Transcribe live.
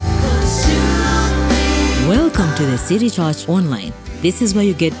Welcome to the City Church Online. This is where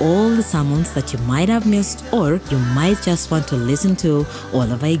you get all the sermons that you might have missed or you might just want to listen to all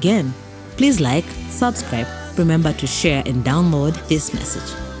over again. Please like, subscribe, remember to share and download this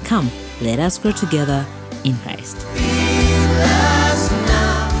message. Come, let us grow together in Christ.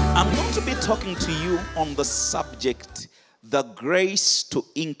 I'm going to be talking to you on the subject, the grace to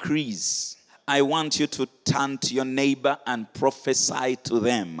increase. I want you to turn to your neighbor and prophesy to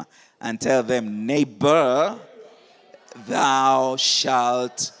them and tell them, neighbor, thou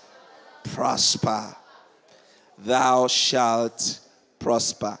shalt prosper. Thou shalt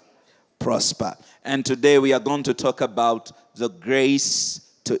prosper. Prosper. And today we are going to talk about the grace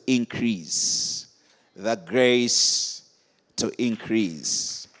to increase. The grace to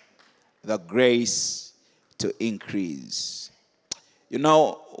increase. The grace to increase. You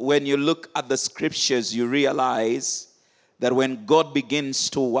know, when you look at the scriptures, you realize that when God begins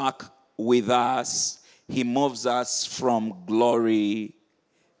to work with us, He moves us from glory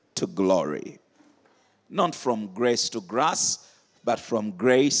to glory. Not from grace to grace, but from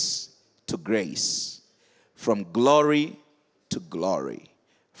grace to grace. From glory to glory.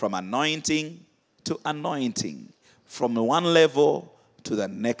 From anointing to anointing. From one level to the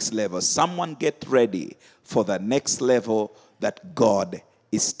next level. Someone get ready for the next level that God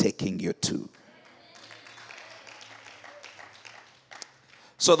is taking you to.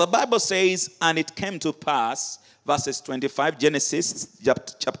 So the Bible says, and it came to pass, verses 25, Genesis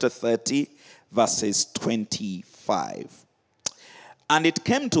chapter 30, verses 25. And it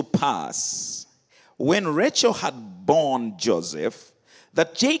came to pass, when Rachel had borne Joseph,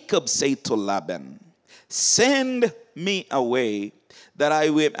 that Jacob said to Laban, send me away, that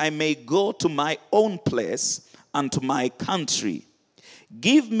I may go to my own place and to my country.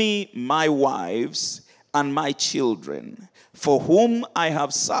 Give me my wives and my children, for whom I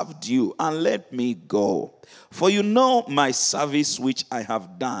have served you, and let me go. For you know my service which I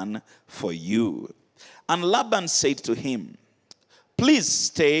have done for you. And Laban said to him, please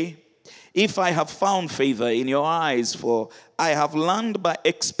stay, if I have found favor in your eyes, for I have learned by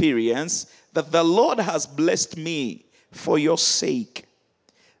experience that the Lord has blessed me for your sake.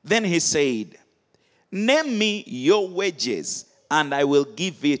 Then he said, name me your wages, and I will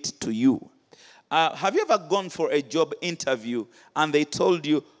give it to you. Have you ever gone for a job interview and they told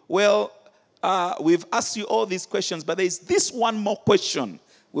you, well, we've asked you all these questions, but there's this one more question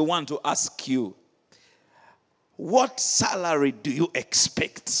we want to ask you. What salary do you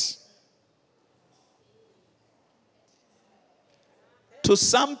expect? To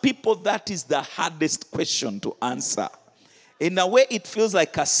some people, that is the hardest question to answer. In a way, it feels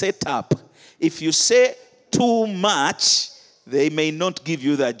like a setup. If you say too much, they may not give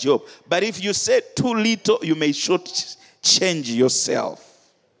you that job. But if you say too little, you may change yourself.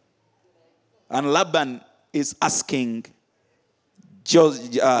 And Laban is asking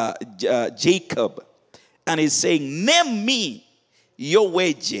Jacob, and he's saying, name me your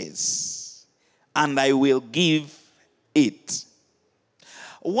wages, and I will give it.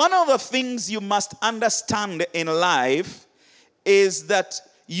 One of the things you must understand in life is that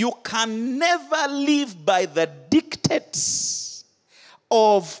you can never live by the dictates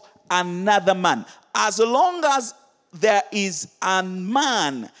of another man. As long as there is a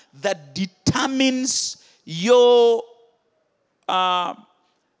man that determines your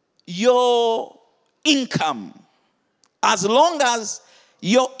income, as long as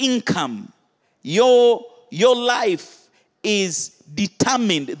your income, your life is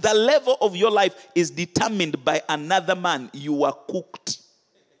determined, the level of your life is determined by another man, you are cooked.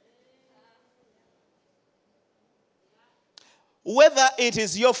 Whether it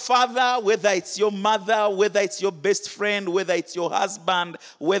is your father, whether it's your mother, whether it's your best friend, whether it's your husband,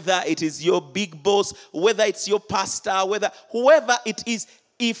 whether it is your big boss, whether it's your pastor, whoever it is,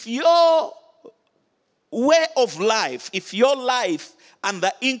 if your way of life, if your life and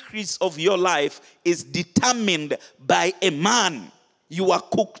the increase of your life is determined by a man, you are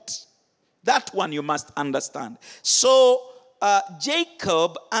cooked. That one you must understand. So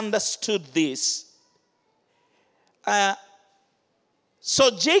Jacob understood this.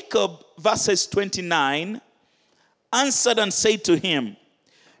 So Jacob, verses 29, answered and said to him,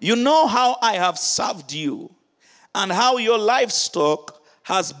 you know how I have served you, and how your livestock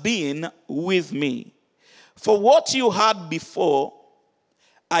has been with me. For what you had before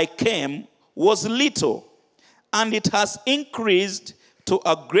I came was little, and it has increased to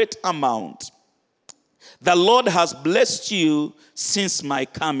a great amount. The Lord has blessed you since my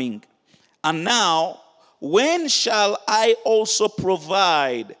coming, and now when shall I also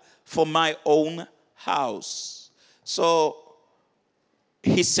provide for my own house? So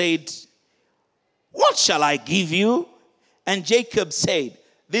he said, what what shall I give you? And Jacob said,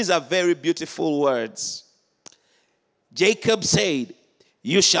 these are very beautiful words. Jacob said,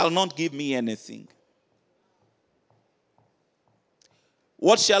 you shall not give me anything.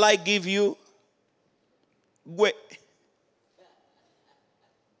 What shall I give you?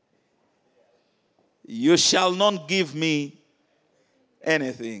 You shall not give me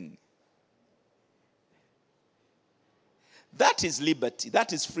anything. That is liberty.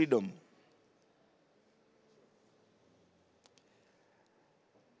 That is freedom.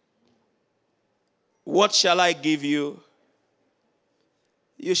 What shall I give you?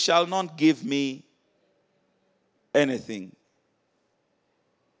 You shall not give me anything.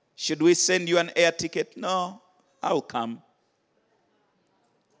 Should we send you an air ticket? No, I'll come.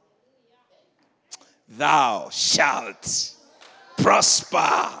 Thou shalt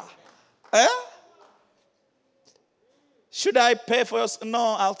prosper. Eh? Should I pay for yours?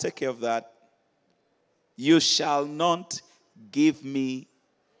 No, I'll take care of that. You shall not give me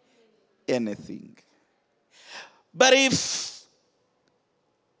anything. But if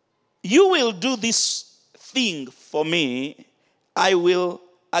you will do this thing for me, I will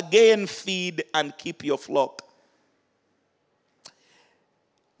again feed and keep your flock.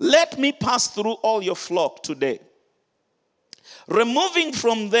 Let me pass through all your flock today, removing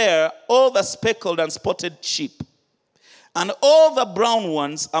from there all the speckled and spotted sheep, and all the brown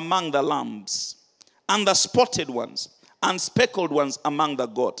ones among the lambs, and the spotted ones and speckled ones among the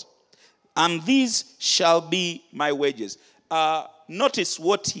goat. And these shall be my wages. Notice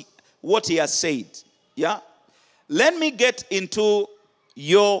what he has said. Yeah? Let me get into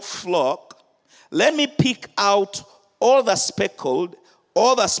your flock. Let me pick out all the speckled,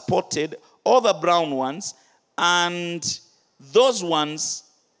 all the spotted, all the brown ones, and those ones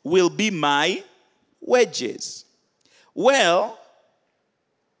will be my wages. Well,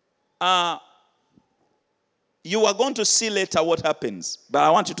 you are going to see later what happens, but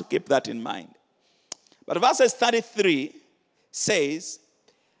I want you to keep that in mind. But verses 33 says,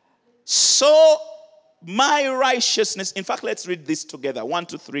 so my righteousness, in fact, let's read this together. 1,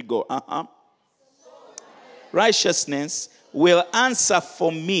 2, 3, go. Righteousness will answer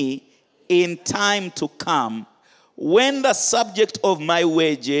for me in time to come when the subject of my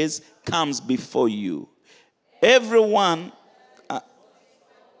wages comes before you. Everyone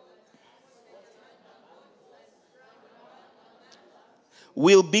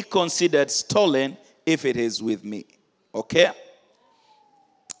will be considered stolen if it is with me. Okay?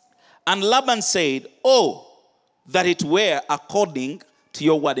 And Laban said, oh, that it were according to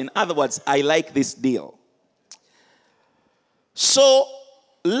your word. In other words, I like this deal. So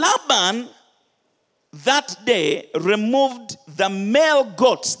Laban that day removed the male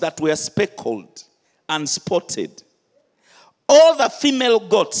goats that were speckled and spotted. All the female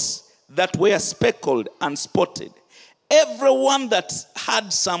goats that were speckled and spotted. Everyone that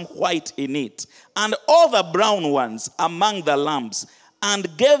had some white in it. And all the brown ones among the lambs. And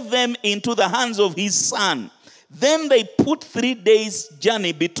gave them into the hands of his son. Then they put 3 days'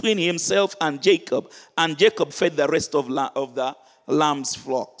 journey between himself and Jacob. And Jacob fed the rest of the lamb's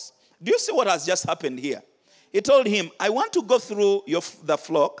flocks. Do you see what has just happened here? He told him, I want to go through the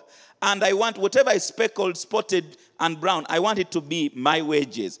flock. And I want whatever is speckled, spotted, and brown. I want it to be my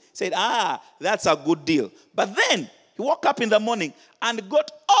wages. He said, that's a good deal. But then he woke up in the morning and got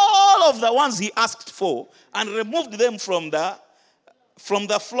all of the ones he asked for. And removed them from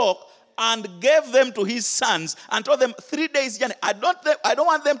the flock and gave them to his sons and told them 3 days journey. I don't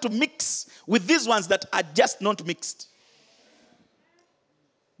want them to mix with these ones that are just not mixed.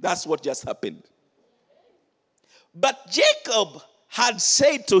 That's what just happened. But Jacob had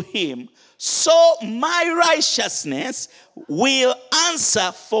said to him, so my righteousness will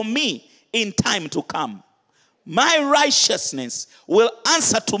answer for me in time to come. My righteousness will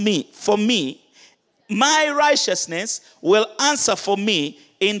answer to me, for me. My righteousness will answer for me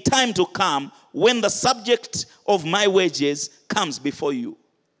in time to come when the subject of my wages comes before you.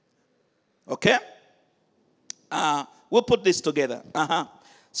 Okay? We'll put this together.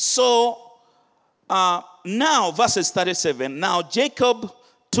 So, now, verses 37. Now, Jacob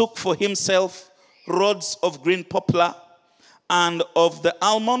took for himself rods of green poplar and of the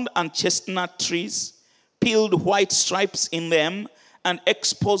almond and chestnut trees, peeled white stripes in them, and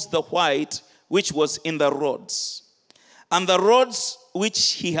exposed the white which was in the rods. And the rods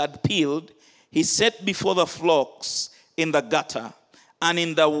which he had peeled, he set before the flocks in the gutter and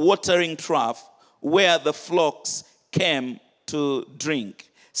in the watering trough where the flocks came to drink,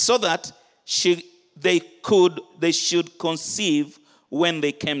 so that they should conceive when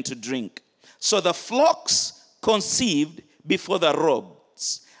they came to drink. So the flocks conceived before the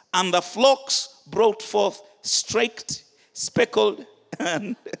rods, and the flocks brought forth streaked, speckled,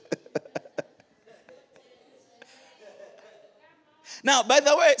 and now, by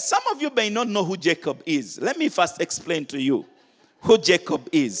the way, some of you may not know who Jacob is. Let me first explain to you who Jacob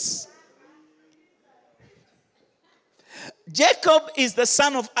is. Jacob is the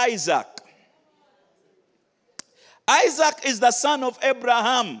son of Isaac. Isaac is the son of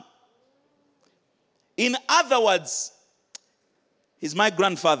Abraham. In other words, he's my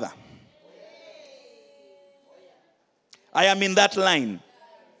grandfather. I am in that line.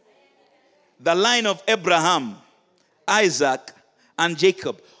 The line of Abraham, Isaac, and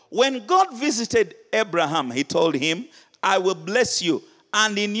Jacob. When God visited Abraham, he told him, I will bless you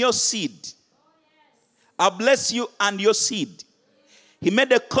and in your seed. I'll bless you and your seed. He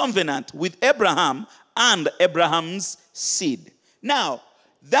made a covenant with Abraham and Abraham's seed. Now,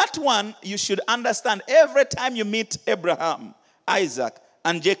 that one you should understand. Every time you meet Abraham, Isaac,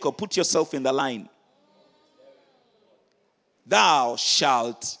 and Jacob, put yourself in the line. Thou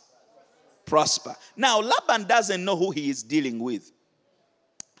shalt prosper. Now, Laban doesn't know who he is dealing with.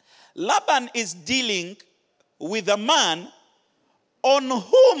 Laban is dealing with a man on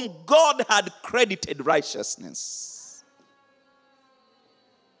whom God had credited righteousness.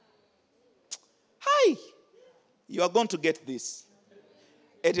 Hi, you are going to get this.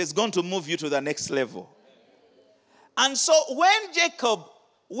 It is going to move you to the next level. And so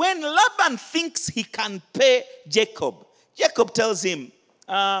when Laban thinks he can pay Jacob, Jacob tells him,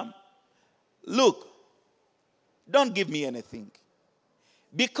 look, don't give me anything.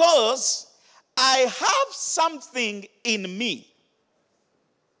 Because I have something in me.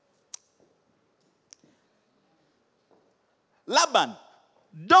 Laban,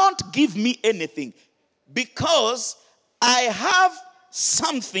 don't give me anything. Because I have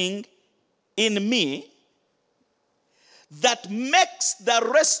something in me that makes the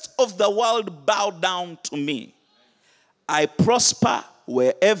rest of the world bow down to me. I prosper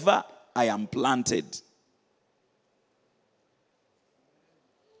wherever I am planted.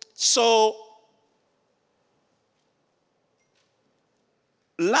 So,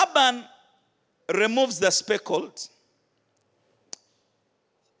 Laban removes the speckled.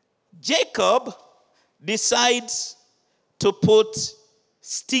 Jacob decides to put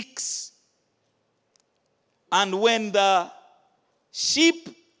sticks. And when the sheep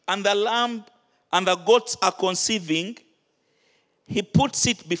and the lamb and the goats are conceiving, he puts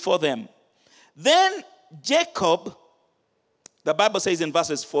it before them. Then Jacob, the Bible says in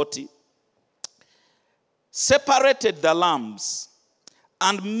verses 40, separated the lambs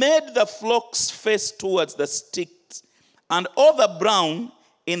and made the flocks face towards the sticks and all the brown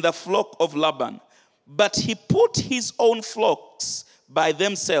in the flock of Laban. But he put his own flocks by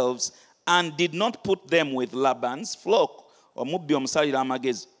themselves and did not put them with Laban's flock. And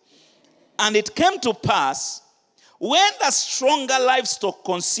it came to pass, when the stronger livestock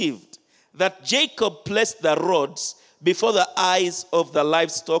conceived, that Jacob placed the rods before the eyes of the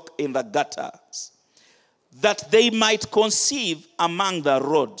livestock in the gutters, that they might conceive among the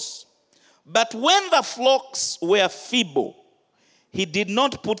rods. But when the flocks were feeble, he did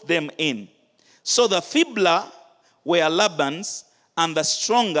not put them in. So the feebler were Laban's, and the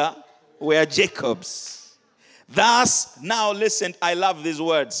stronger were Jacob's. Thus, now listen, I love these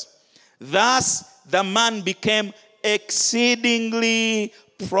words. Thus the man became exceedingly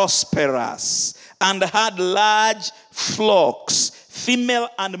prosperous and had large flocks, female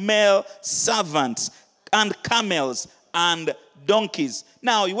and male servants, and camels and donkeys.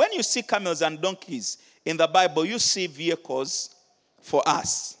 Now, when you see camels and donkeys in the Bible, you see vehicles for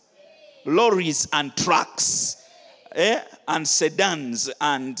us. Lorries and trucks, and sedans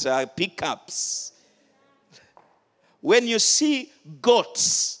and pickups. When you see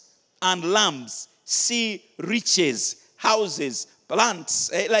goats and lambs, see riches, houses,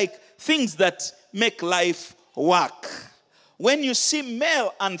 plants, like things that make life work. When you see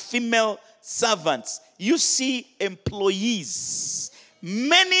male and female servants, you see employees.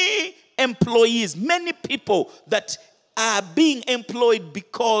 Many employees, many people that are being employed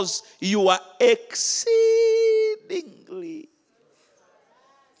because you are exceedingly.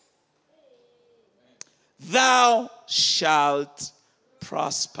 Thou shalt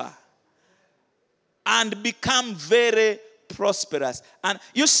prosper and become very prosperous. And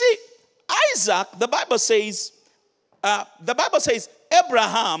you see, Isaac, the Bible says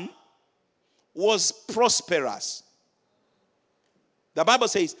Abraham was prosperous. The Bible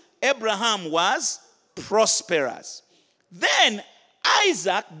says Abraham was prosperous. Then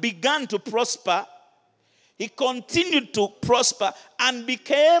Isaac began to prosper. He continued to prosper and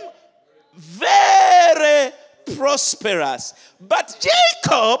became very prosperous. But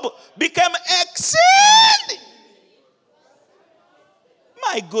Jacob became exceeding.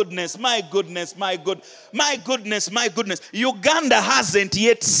 My goodness. Uganda hasn't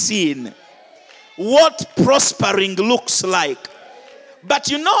yet seen what prospering looks like.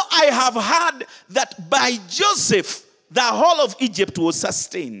 But I have heard that by Joseph, the whole of Egypt was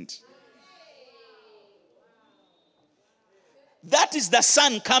sustained. That is the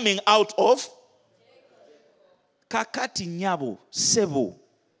son coming out of Kakati Nyabo, Sebo.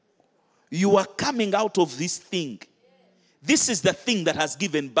 You are coming out of this thing. This is the thing that has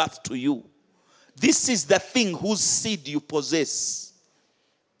given birth to you. This is the thing whose seed you possess.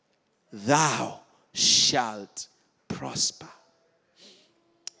 Thou shalt prosper.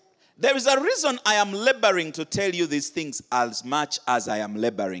 There is a reason I am laboring to tell you these things as much as I am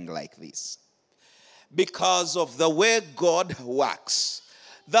laboring like this. Because of the way God works.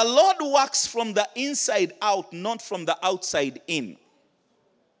 The Lord works from the inside out, not from the outside in.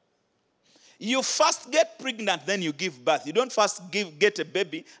 You first get pregnant, then you give birth. You don't first get a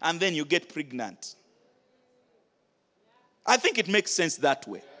baby, and then you get pregnant. I think it makes sense that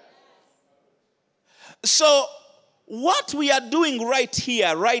way. So, what we are doing right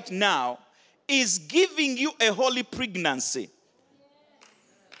here, right now, is giving you a holy pregnancy.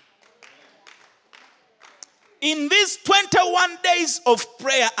 In these 21 days of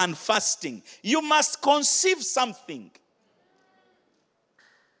prayer and fasting, you must conceive something.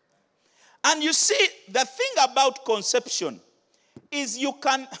 And you see, the thing about conception is you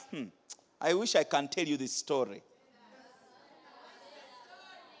can... I wish I can tell you this story.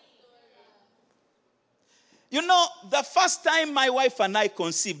 The first time my wife and I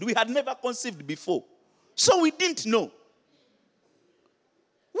conceived, we had never conceived before. So we didn't know.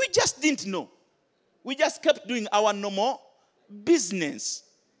 We just didn't know. We just kept doing our normal business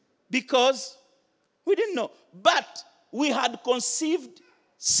because we didn't know. But we had conceived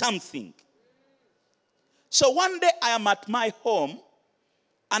something. So one day I am at my home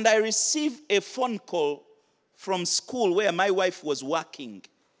and I received a phone call from school where my wife was working.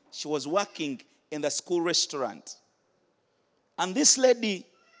 She was working in the school restaurant. And this lady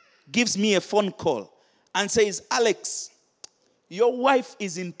gives me a phone call and says, Alex, your wife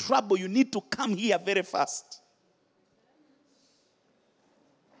is in trouble. You need to come here very fast.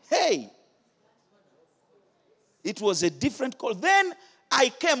 Hey. It was a different call. Then I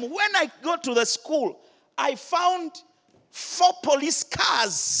came. When I got to the school, I found 4 police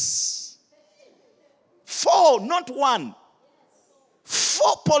cars. 4, not 1. 4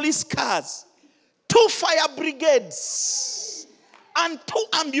 police cars. 2 fire brigades. And 2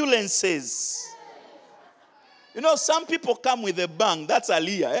 ambulances. Some people come with a bang. That's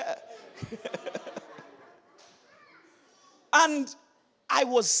Aliyah. Eh? And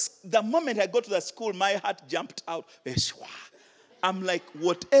the moment I got to the school, my heart jumped out. I'm like,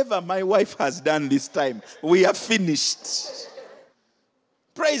 whatever my wife has done this time, we are finished.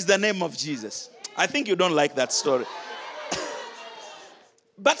 Praise the name of Jesus. I think you don't like that story.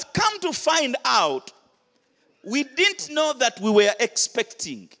 But come to find out, we didn't know that we were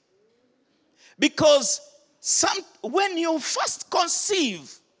expecting. Because when you first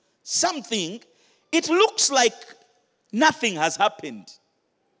conceive something, it looks like nothing has happened.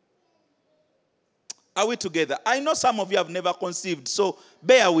 Are we together? I know some of you have never conceived, so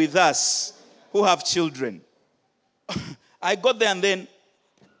bear with us who have children. I got there and then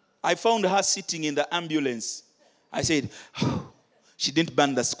I found her sitting in the ambulance. I said, she didn't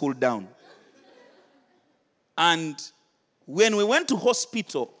burn the school down. And when we went to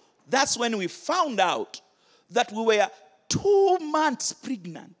hospital, that's when we found out that we were 2 months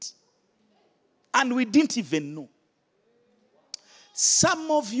pregnant. And we didn't even know.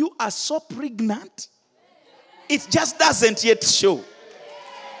 Some of you are so pregnant, it just doesn't yet show.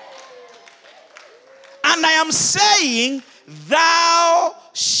 And I am saying, thou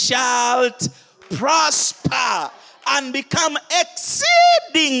shalt prosper and become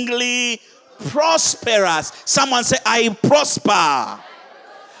exceedingly prosperous. Someone say, I prosper.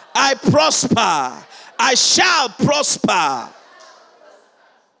 I prosper. I shall prosper.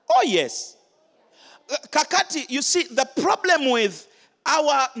 Oh, yes. Kakati, you see, the problem with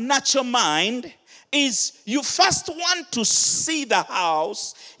our natural mind is you first want to see the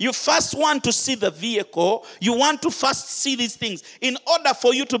house, you first want to see the vehicle, you want to first see these things in order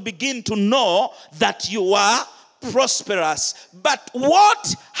for you to begin to know that you are prosperous. But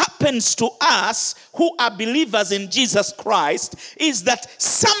what happens to us who are believers in Jesus Christ is that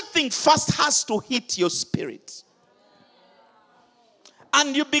something first has to hit your spirit.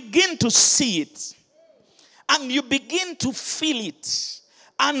 And you begin to see it. And you begin to feel it.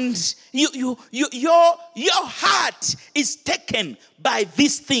 and your heart is taken by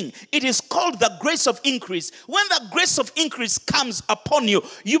this thing. It is called the grace of increase. When the grace of increase comes upon you,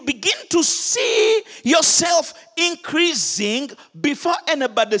 you begin to see yourself increasing before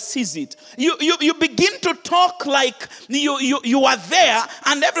anybody sees it. You begin to talk like you are there,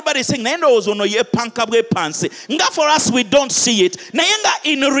 and everybody is saying, for us, we don't see it.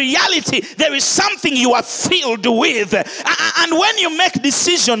 In reality, there is something you are filled with. And when you make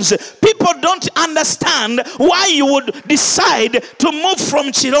decisions, people don't understand why you would decide to move from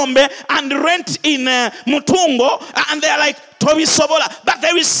Chirombe and rent in Mutungo, and they're like, but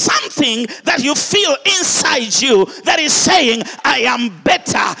there is something that you feel inside you that is saying, I am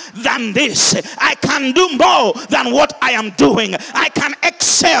better than this. I can do more than what I am doing. I can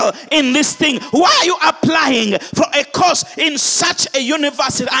excel in this thing. Why are you applying for a course in such a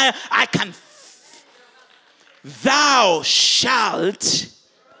university? I can. Thou shalt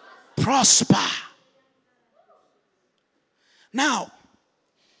prosper. Now,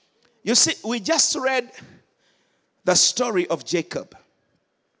 you see, we just read the story of Jacob.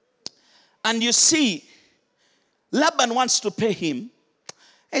 And you see, Laban wants to pay him.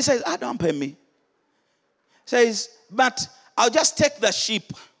 He says, don't pay me. He says, but I'll just take the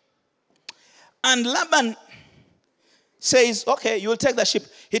sheep. And Laban says, okay, you will take the sheep.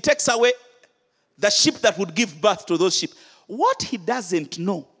 He takes away the sheep that would give birth to those sheep. What he doesn't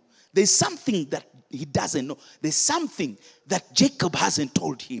know, there's something that he doesn't know. There's something that Jacob hasn't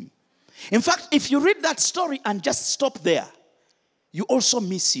told him. In fact, if you read that story and just stop there, you also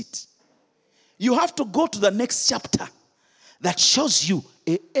miss it. You have to go to the next chapter that shows you,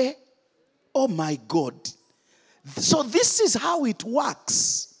 oh my God. So this is how it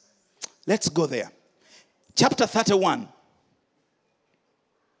works. Let's go there. Chapter 31.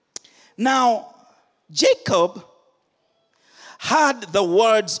 Now, Jacob heard the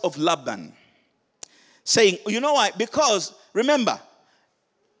words of Laban, saying, you know why? Because, remember,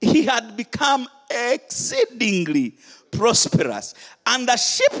 he had become exceedingly prosperous. And the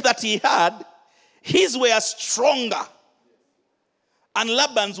sheep that he had, his were stronger. And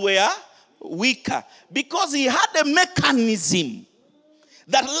Laban's were weaker. Because he had a mechanism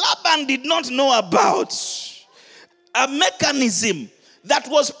that Laban did not know about. A mechanism that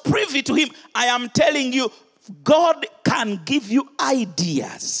was privy to him. I am telling you, God can give you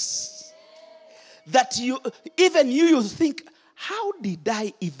ideas that you think, how did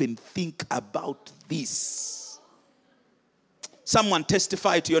I even think about this? Someone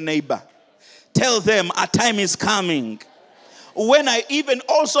testify to your neighbor. Tell them a time is coming when I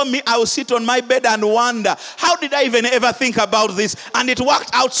will sit on my bed and wonder, how did I even ever think about this? And it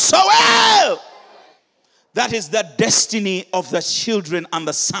worked out so well. That is the destiny of the children and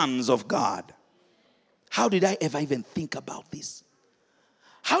the sons of God. How did I ever even think about this?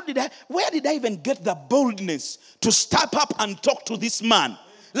 Where did I even get the boldness to step up and talk to this man?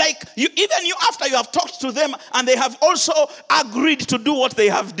 Like, even after you have talked to them and they have also agreed to do what they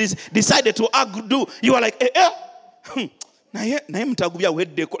have decided to do, you are like,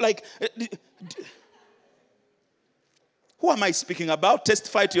 like, who am I speaking about?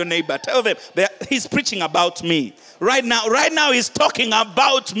 Testify to your neighbor. Tell them he's preaching about me. Right now he's talking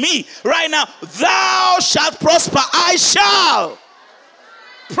about me. Right now, thou shalt prosper. I shall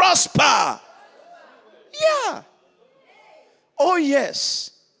prosper. Yeah. Oh,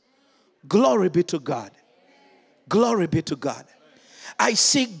 yes. Glory be to God. Glory be to God. I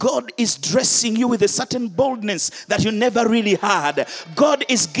see God is dressing you with a certain boldness that you never really had. God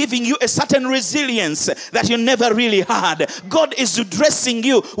is giving you a certain resilience that you never really had. God is dressing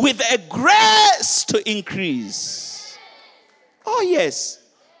you with a grace to increase. Oh, yes.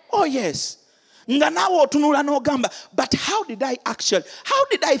 Oh, yes. But how did I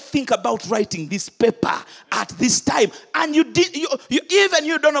think about writing this paper at this time? And you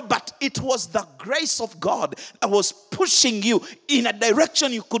don't know, but it was the grace of God that was pushing you in a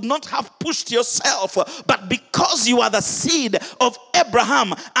direction you could not have pushed yourself. But because you are the seed of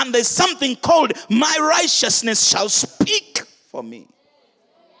Abraham, and there's something called my righteousness shall speak for me.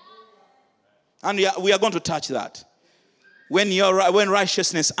 And we are going to touch that. When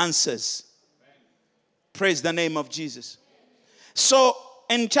righteousness answers. Praise the name of Jesus. So,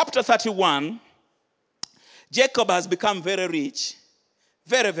 in chapter 31, Jacob has become very rich.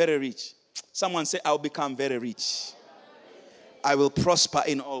 Very, very rich. Someone say, I'll become very rich. I will prosper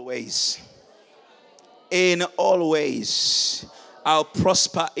in all ways. In all ways. I'll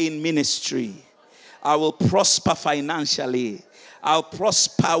prosper in ministry. I will prosper financially. I'll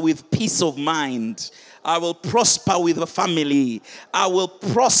prosper with peace of mind. I will prosper with a family. I will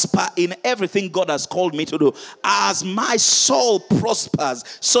prosper in everything God has called me to do. As my soul prospers,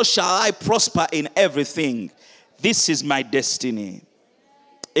 so shall I prosper in everything. This is my destiny.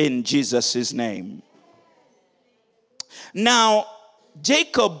 In Jesus' name. Now,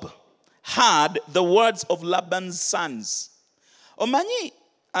 Jacob heard the words of Laban's sons. Omanyi,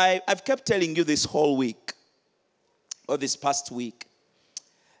 I've kept telling you this whole week, or this past week,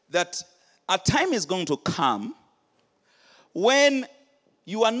 that a time is going to come when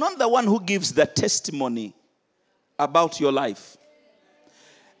you are not the one who gives the testimony about your life.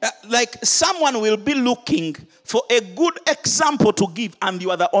 Like someone will be looking for a good example to give, and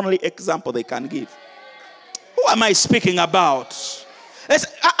you are the only example they can give. Who am I speaking about?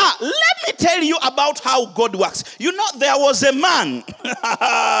 Let me tell you about how God works. You know, there was a man.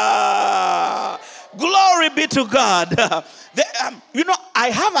 Glory be to God. I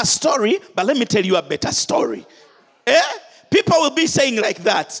have a story, but let me tell you a better story. People will be saying like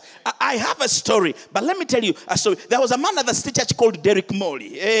that. I have a story, but let me tell you a story. There was a man at the state church called Derek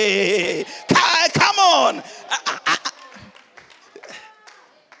Molly. Hey, come on.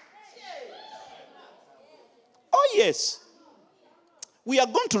 Oh, yes. We are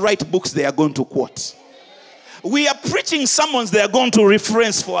going to write books they are going to quote. We are preaching sermons they are going to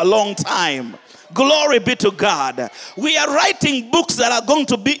reference for a long time. Glory be to God. We are writing books that are going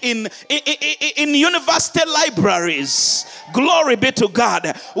to be in university libraries. Glory be to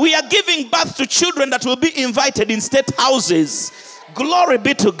God. We are giving birth to children that will be invited in state houses. Glory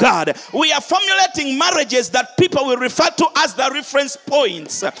be to God. We are formulating marriages that people will refer to as the reference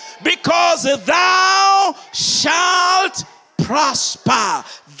points. Because thou shalt prosper.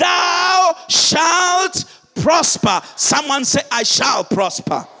 Thou shalt prosper. Someone say, I shall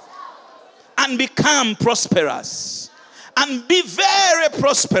prosper. And become prosperous. And be very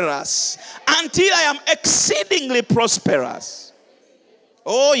prosperous. Until I am exceedingly prosperous.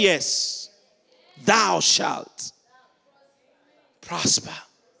 Oh yes. Thou shalt prosper.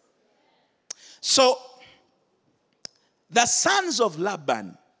 So, the sons of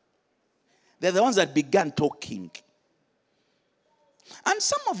Laban, they're the ones that began talking. And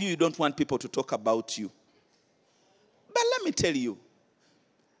some of you don't want people to talk about you. But let me tell you,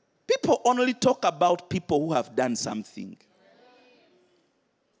 people only talk about people who have done something.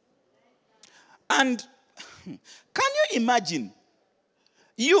 And can you imagine,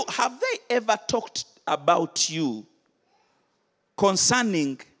 have they ever talked about you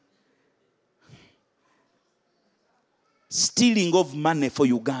concerning stealing of money for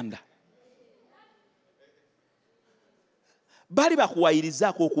Uganda? Bali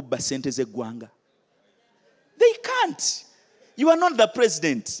bakuwayirizaako okubba sente z'eggwanga. They can't. You are not the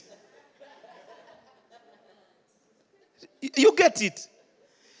president. You get it?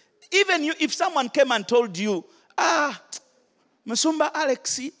 Even you, if someone came and told you, Musumba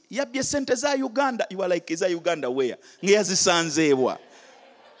Alex yabye sente za Uganda, you are like, is that Uganda where? Ngeyazisanzeebwa.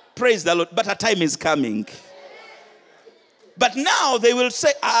 Praise the Lord. But a time is coming. But now they will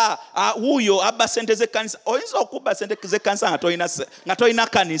say, wuyo abba sente ze kanisa. Oyinza okubba sente ze kanisa nga toyina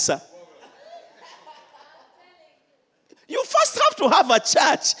kanisa. You first have to have a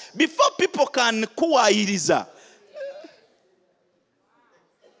church before people can kuwairiza.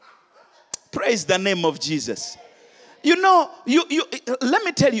 Praise the name of Jesus. You know, let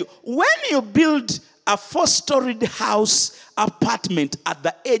me tell you, when you build a 4-storied house apartment at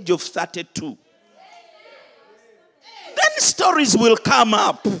the age of 32, then stories will come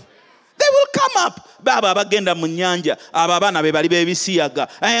up. They will come up. Baba bagenda mu nyanja, ababana be bali bebisiyaga.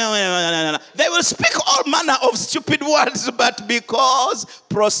 They will speak all manner of stupid words, but because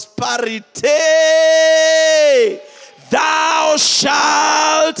prosperity, thou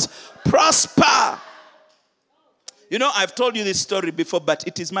shalt prosper. You know, I've told you this story before, but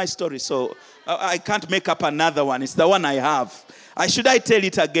it is my story, so I can't make up another one. It's the one I have. Should I tell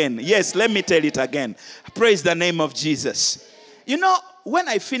it again? Yes, let me tell it again. Praise the name of Jesus. You know, when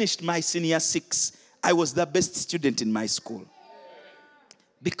I finished my senior 6, I was the best student in my school.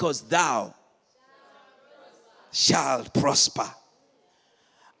 Because thou shalt prosper.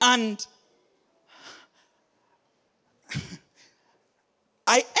 And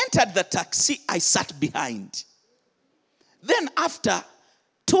I entered the taxi, I sat behind. Then after,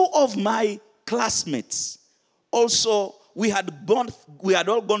 2 of my classmates also, we had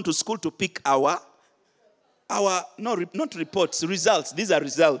all gone to school to pick not reports, results. These are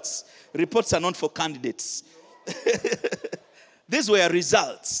results. Reports are not for candidates. These were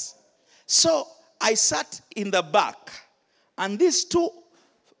results. So I sat in the back, and these 2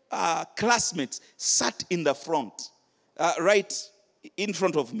 classmates sat in the front, right in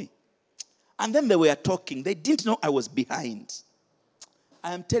front of me. And then they were talking. They didn't know I was behind.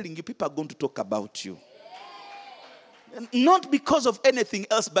 I am telling you, people are going to talk about you. Not because of anything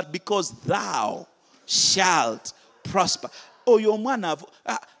else, but because thou shalt prosper. Oh, your man,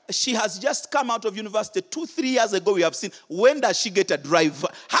 she has just come out of university 2-3 years ago. We have seen. When does she get a driver?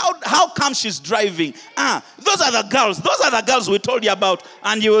 How come she's driving? Those are the girls. Those are the girls we told you about.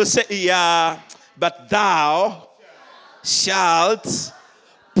 And you will say, yeah, but thou shalt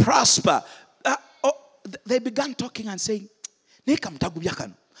prosper. They began talking and saying, Nika Mutagubya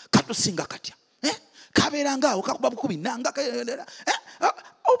kano, katusinga katya. Kaberanga, ukakuba bukubi, nanga,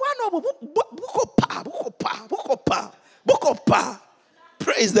 bukopa.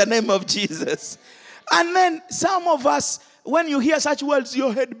 Praise the name of Jesus. And then some of us, when you hear such words,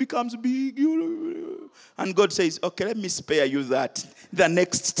 your head becomes big. And God says, okay, let me spare you that the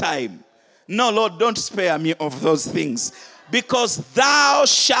next time. No, Lord, don't spare me of those things. Because thou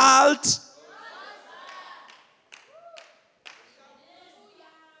shalt.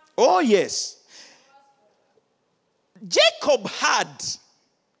 Oh, yes. Jacob had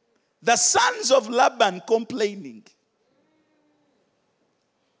the sons of Laban complaining.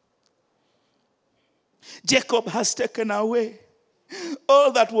 Jacob has taken away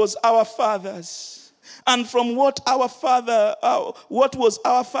all that was our father's. And from what was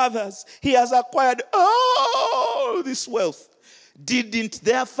our father's, he has acquired all this wealth. Didn't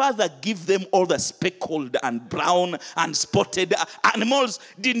their father give them all the speckled and brown and spotted animals?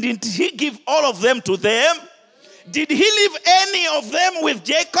 Didn't he give all of them to them? Did he leave any of them with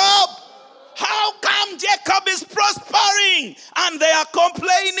Jacob? How come Jacob is prospering and they are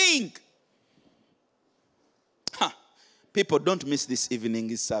complaining? People, don't miss this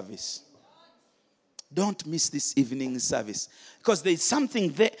evening service. Don't miss this evening service. Because there is something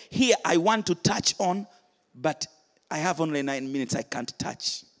there here I want to touch on, but I have only 9 minutes. I can't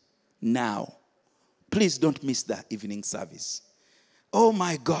touch now. Please don't miss the evening service. Oh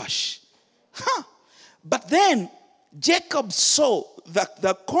my gosh. But then Jacob saw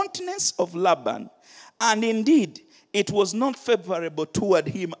the countenance of Laban, and indeed it was not favorable toward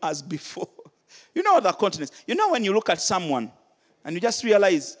him as before. You know the countenance. You know when you look at someone and you just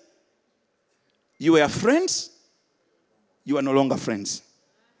realize you were friends, you are no longer friends.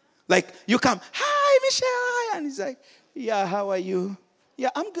 Like you come, hi Michelle, and he's like, yeah, how are you?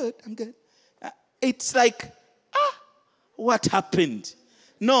 Yeah, I'm good. It's like, what happened?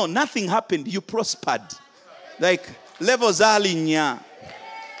 No, nothing happened. You prospered. Like, levels are linear.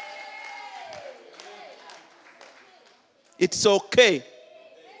 It's okay.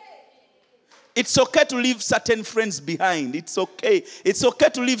 It's okay to leave certain friends behind. It's okay. It's okay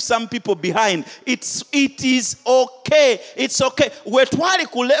to leave some people behind. It is okay. It's okay. Wetwali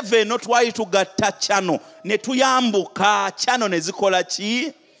kuleve not wali tugata chano. Netuyambuka chano nezikola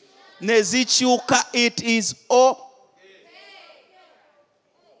chi. Nezichuka. It is okay.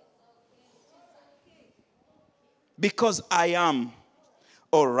 Because I am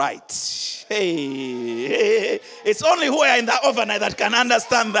all right. Hey. It's only who are in the overnight that can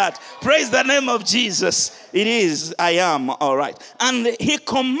understand that. Praise the name of Jesus. It is, I am all right. And he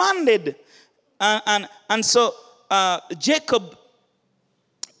commanded, and so Jacob,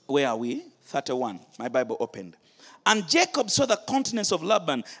 where are we? 31. My Bible opened. And Jacob saw the countenance of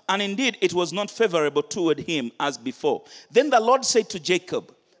Laban, and indeed it was not favorable toward him as before. Then the Lord said to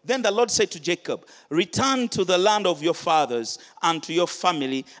Jacob, return to the land of your fathers and to your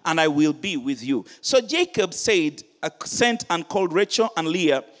family, and I will be with you. So Jacob sent and called Rachel and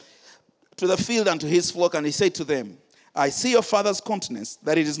Leah to the field and to his flock, and he said to them, I see your father's countenance,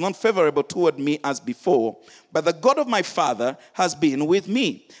 that it is not favorable toward me as before, but the God of my father has been with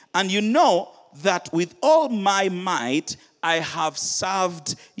me. And you know that with all my might I have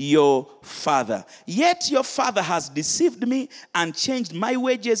served your father. Yet your father has deceived me and changed my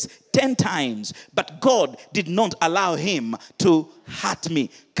wages 10 times. But God did not allow him to hurt me.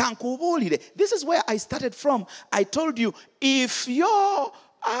 This is where I started from. I told you, if your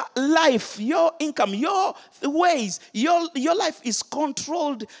life, your income, your ways, your life is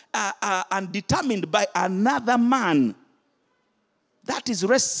controlled and determined by another man, that is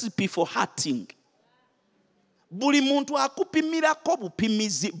recipe for hurting. Buli muntu akupimirako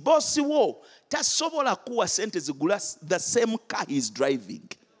bupimizi bosi wo tasobola kuwa sente zigula the same car he's driving.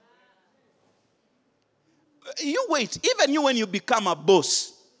 You wait, even you when you become a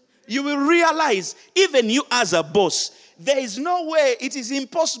boss, you will realize even you as a boss, there is no way, it is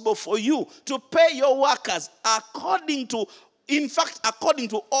impossible for you to pay your workers according to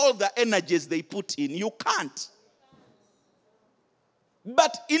all the energies they put in. You can't.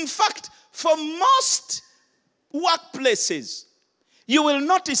 But in fact, for most workplaces, you will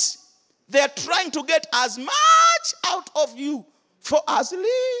notice they're trying to get as much out of you for as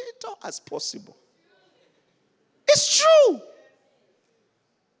little as possible. It's true.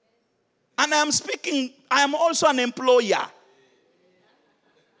 And I am also an employer.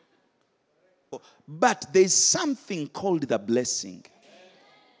 But there's something called the blessing.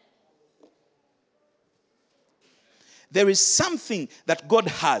 There is something that God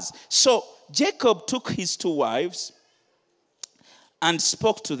has. So Jacob took his 2 wives and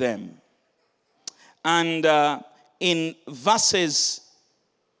spoke to them. And in verses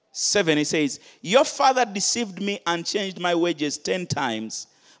 7, he says, your father deceived me and changed my wages 10 times,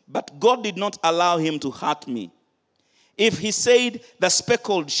 but God did not allow him to hurt me. If he said, the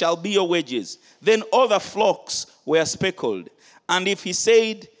speckled shall be your wages, then all the flocks were speckled. And if he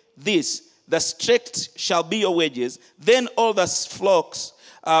said this, the streaked shall be your wages, then all the flocks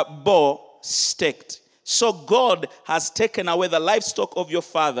bore staked. So God has taken away the livestock of your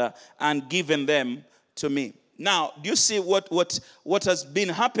father and given them to me. Now, do you see what has been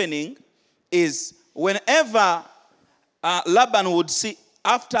happening is whenever Laban would see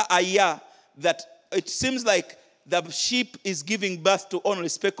after a year that it seems like the sheep is giving birth to only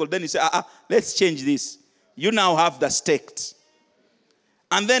speckled, then he say, let's change this. You now have the staked.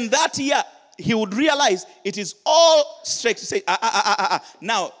 And then that year, he would realize it is all straight. To say,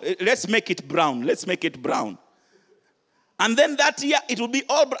 now let's make it brown. Let's make it brown. And then that year, it will be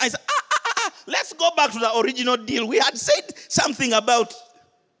all brown. I say, let's go back to the original deal. We had said something about.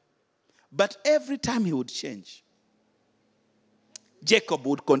 But every time he would change, Jacob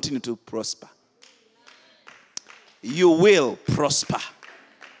would continue to prosper. You will prosper.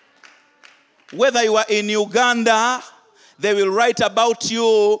 Whether you are in Uganda, they will write about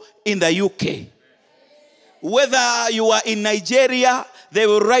you in the UK. Whether you are in Nigeria, they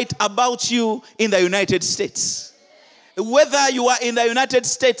will write about you in the United States. Whether you are in the United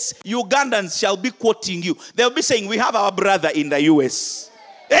States, Ugandans shall be quoting you. They'll be saying, we have our brother in the US.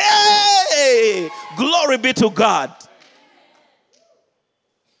 Hey! Glory be to God.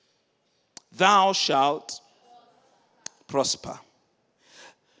 Thou shalt prosper.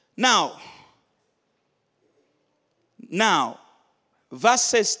 Now,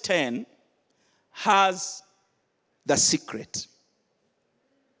 verses 10 has the secret.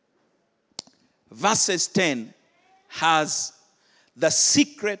 Verses 10 has the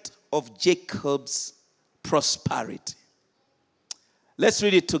secret of Jacob's prosperity. Let's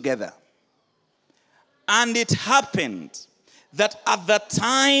read it together. And it happened that at the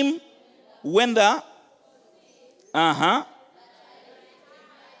time when the and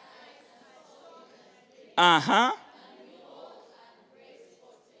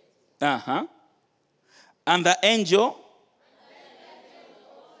the angel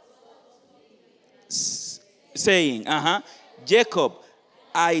saying, Jacob,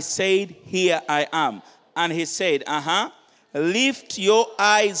 I said, here I am. And he said, lift your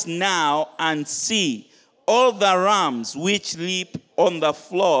eyes now and see all the rams which leap on the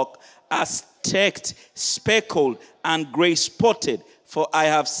flock are staked, speckled, and gray spotted, for I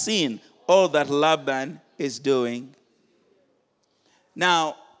have seen all that Laban is doing.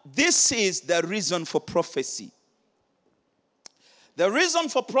 Now, this is the reason for prophecy. The reason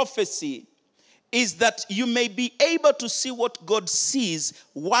for prophecy is that you may be able to see what God sees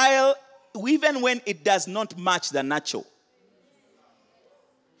even when it does not match the natural.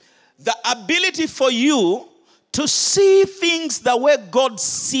 The ability for you to see things the way God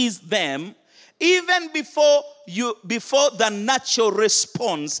sees them, even before the natural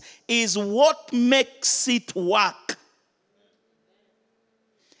response, is what makes it work.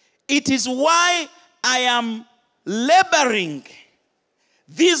 It is why I am laboring.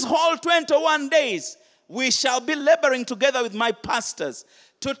 These whole 21 days, we shall be laboring together with my pastors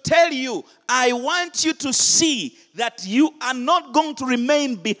to tell you, I want you to see that you are not going to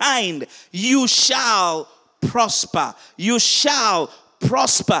remain behind. You shall prosper. You shall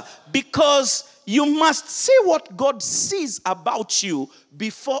prosper, because you must see what God sees about you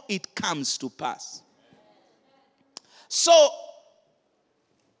before it comes to pass. So,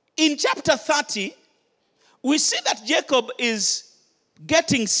 in chapter 30, we see that Jacob is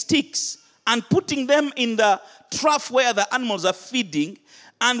getting sticks and putting them in the trough where the animals are feeding,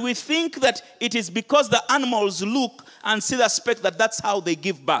 and we think that it is because the animals look and see the speck that's how they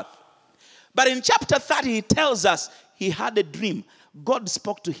give birth. But in chapter 30, he tells us he had a dream. God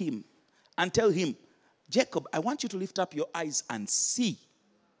spoke to him and tell him, Jacob, I want you to lift up your eyes and see.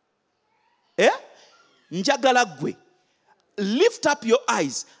 Njagala gwe. Lift up your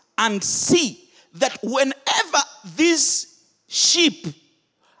eyes and see that whenever these sheep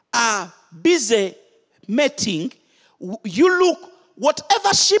are busy mating, you look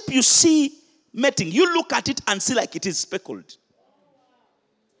Whatever sheep you see mating, you look at it and see like it is speckled.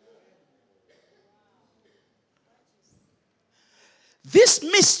 This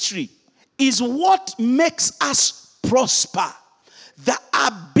mystery is what makes us prosper. The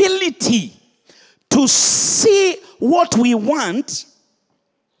ability to see what we want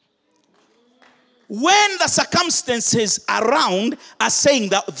when the circumstances around are saying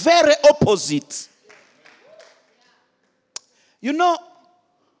the very opposite. You know,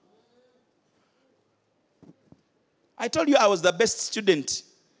 I told you I was the best student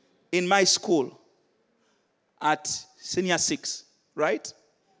in my school at senior 6, right?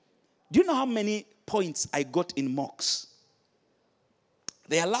 Do you know how many points I got in mocks?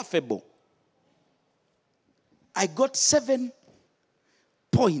 They are laughable. I got 7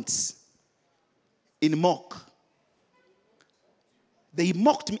 points in mock. They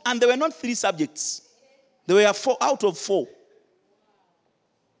mocked me, and there were not 3 subjects. There were 4 out of 4.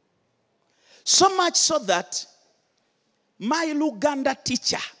 So much so that my Luganda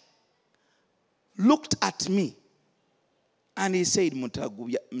teacher looked at me and he said,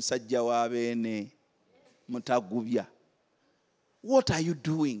 Mutagubya, msajja wa bene, Mutagubya, what are you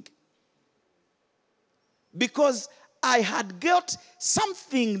doing? Because I had got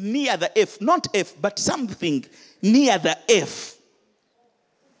something near the F, not F, but something near the F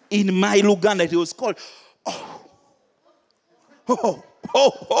in my Luganda. It was called, oh, oh,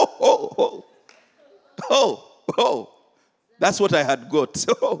 oh, oh, oh, oh, oh, oh. That's what I had got.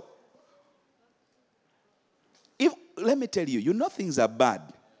 Oh. Let me tell you, you know things are bad.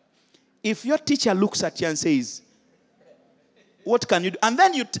 If your teacher looks at you and says, what can you do? And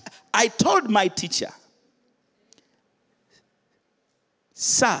then I told my teacher,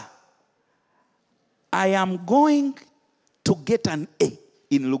 sir, I am going to get an A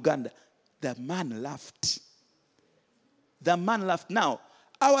in Luganda. The man laughed. The man laughed. Now,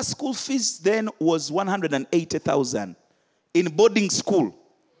 our school fees then was 180,000 in boarding school.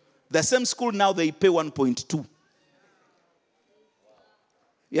 The same school now they pay 1.2.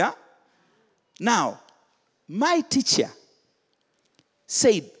 Yeah? Now, my teacher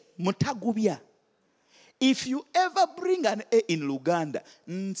said, Mutagubya, if you ever bring an A in Luganda,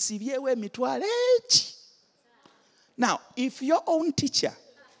 nsibyewe mitwale echi. Now, if your own teacher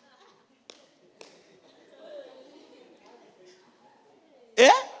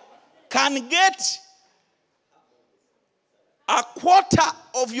can get a quarter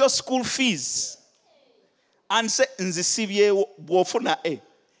of your school fees and say, nzisibye wofuna A.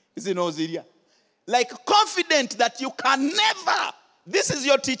 Is it no Ziria? Like confident that you can never. This is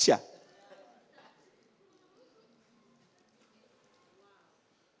your teacher.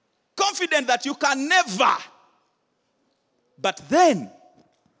 Confident that you can never. But then,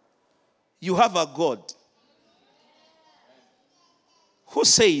 you have a God who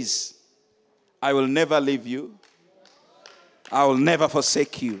says, I will never leave you. I will never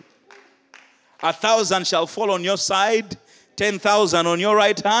forsake you. 1,000 shall fall on your side, 10,000 on your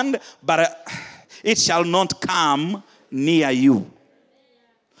right hand, but it shall not come near you.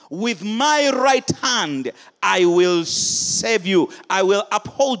 With my right hand, I will save you. I will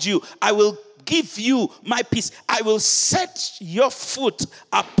uphold you. I will give you my peace. I will set your foot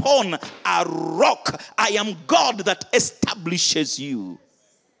upon a rock. I am God that establishes you.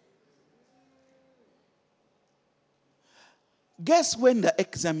 Guess when the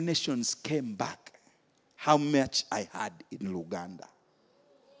examinations came back, how much I had in Luganda?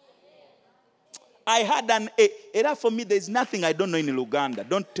 I had an A. Era for me, there's nothing I don't know in Luganda.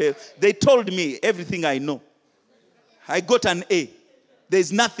 Don't tell. They told me everything I know. I got an A.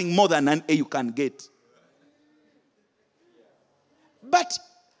 There's nothing more than an A you can get. But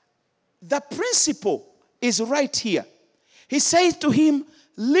the principle is right here. He says to him,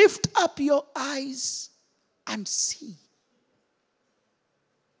 lift up your eyes and see.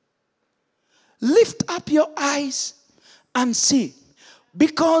 Lift up your eyes and see.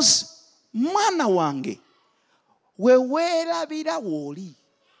 Because mwana wange wewerabira woli.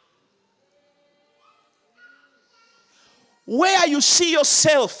 Where you see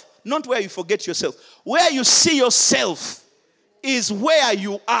yourself, not where you forget yourself. Where you see yourself is where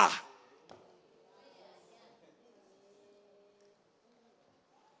you are.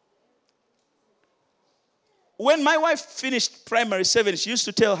 When my wife finished primary 7, she used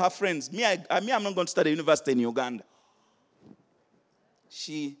to tell her friends, I'm not going to study university in Uganda.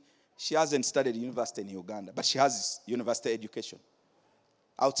 She hasn't studied university in Uganda, but she has university education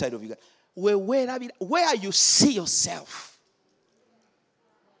outside of Uganda. Where you see yourself.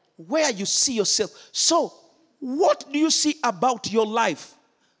 Where you see yourself. So, what do you see about your life?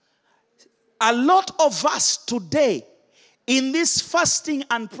 A lot of us today, in this fasting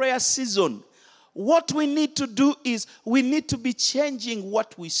and prayer season, what we need to do is we need to be changing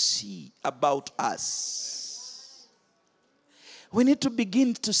what we see about us. We need to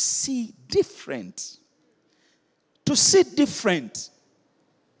begin to see different. To see different.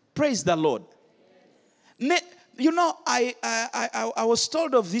 Praise the Lord. You know, I was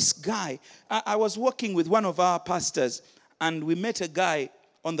told of this guy. I was working with one of our pastors, and we met a guy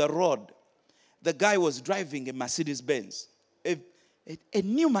on the road. The guy was driving a Mercedes-Benz, a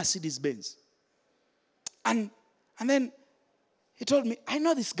new Mercedes-Benz. And then he told me, I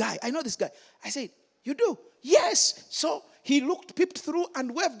know this guy. I said, you do? Yes. So he peeped through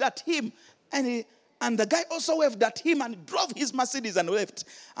and waved at him. And the guy also waved at him and drove his Mercedes and left.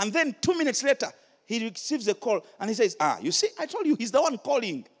 And then 2 minutes later, he receives a call and he says, you see, I told you he's the one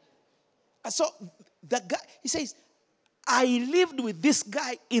calling. So the guy, he says, I lived with this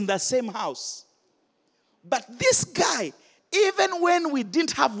guy in the same house. But this guy, even when we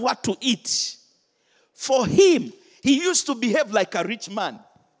didn't have what to eat, for him, he used to behave like a rich man.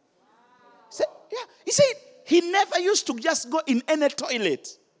 He said he never used to just go in any toilet.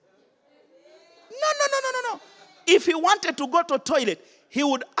 No. If he wanted to go to toilet, he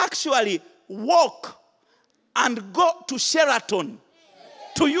would actually walk and go to Sheraton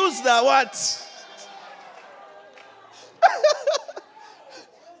to use the words.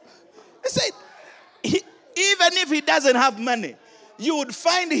 He said, even if he doesn't have money, you would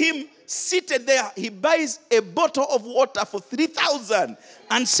find him seated there. He buys a bottle of water for 3,000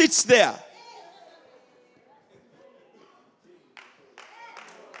 and sits there.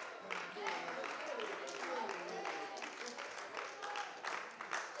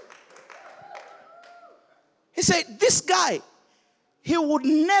 He said, this guy, he would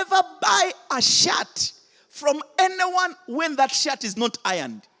never buy a shirt from anyone when that shirt is not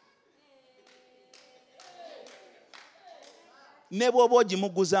ironed. And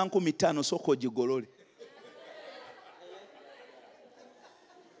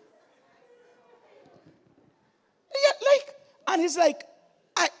he's like,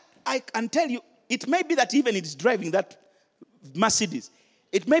 I can tell you, it may be that even he's driving that Mercedes,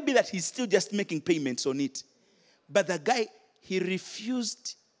 it may be that he's still just making payments on it. But the guy, he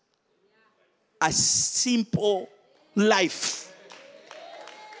refused a simple life.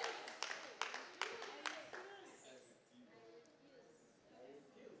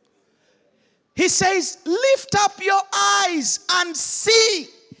 He says, lift up your eyes and see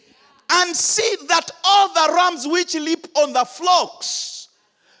that all the rams which leap on the flocks,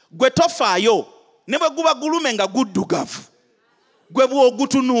 gwetofayo, never guba gulumenga guddugavu, gwebu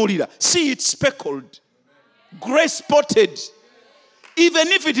ogutunulira, see it speckled, gray spotted, even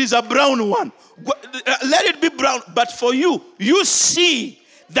if it is a brown one, let it be brown, but for you see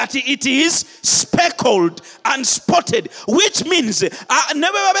that it is speckled and spotted, which means you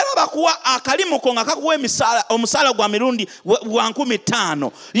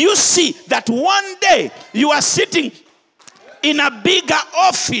see that one day you are sitting in a bigger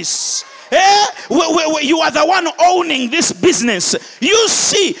office. You are the one owning this business. You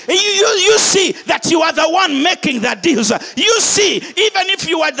see that you are the one making the deals. You see, even if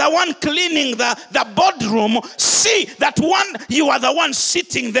you are the one cleaning the boardroom, see that you are the one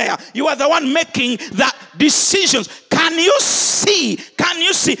sitting there. You are the one making the decisions. Can you see? Can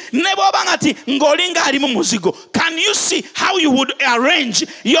you see how you would arrange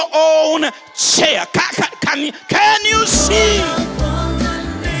your own chair? Can you see?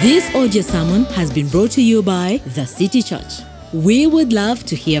 This audio sermon has been brought to you by The City Church. We would love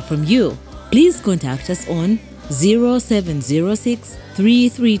to hear from you. Please contact us on 0706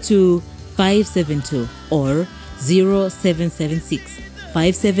 332 572 or 0776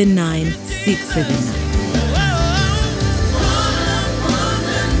 579 679.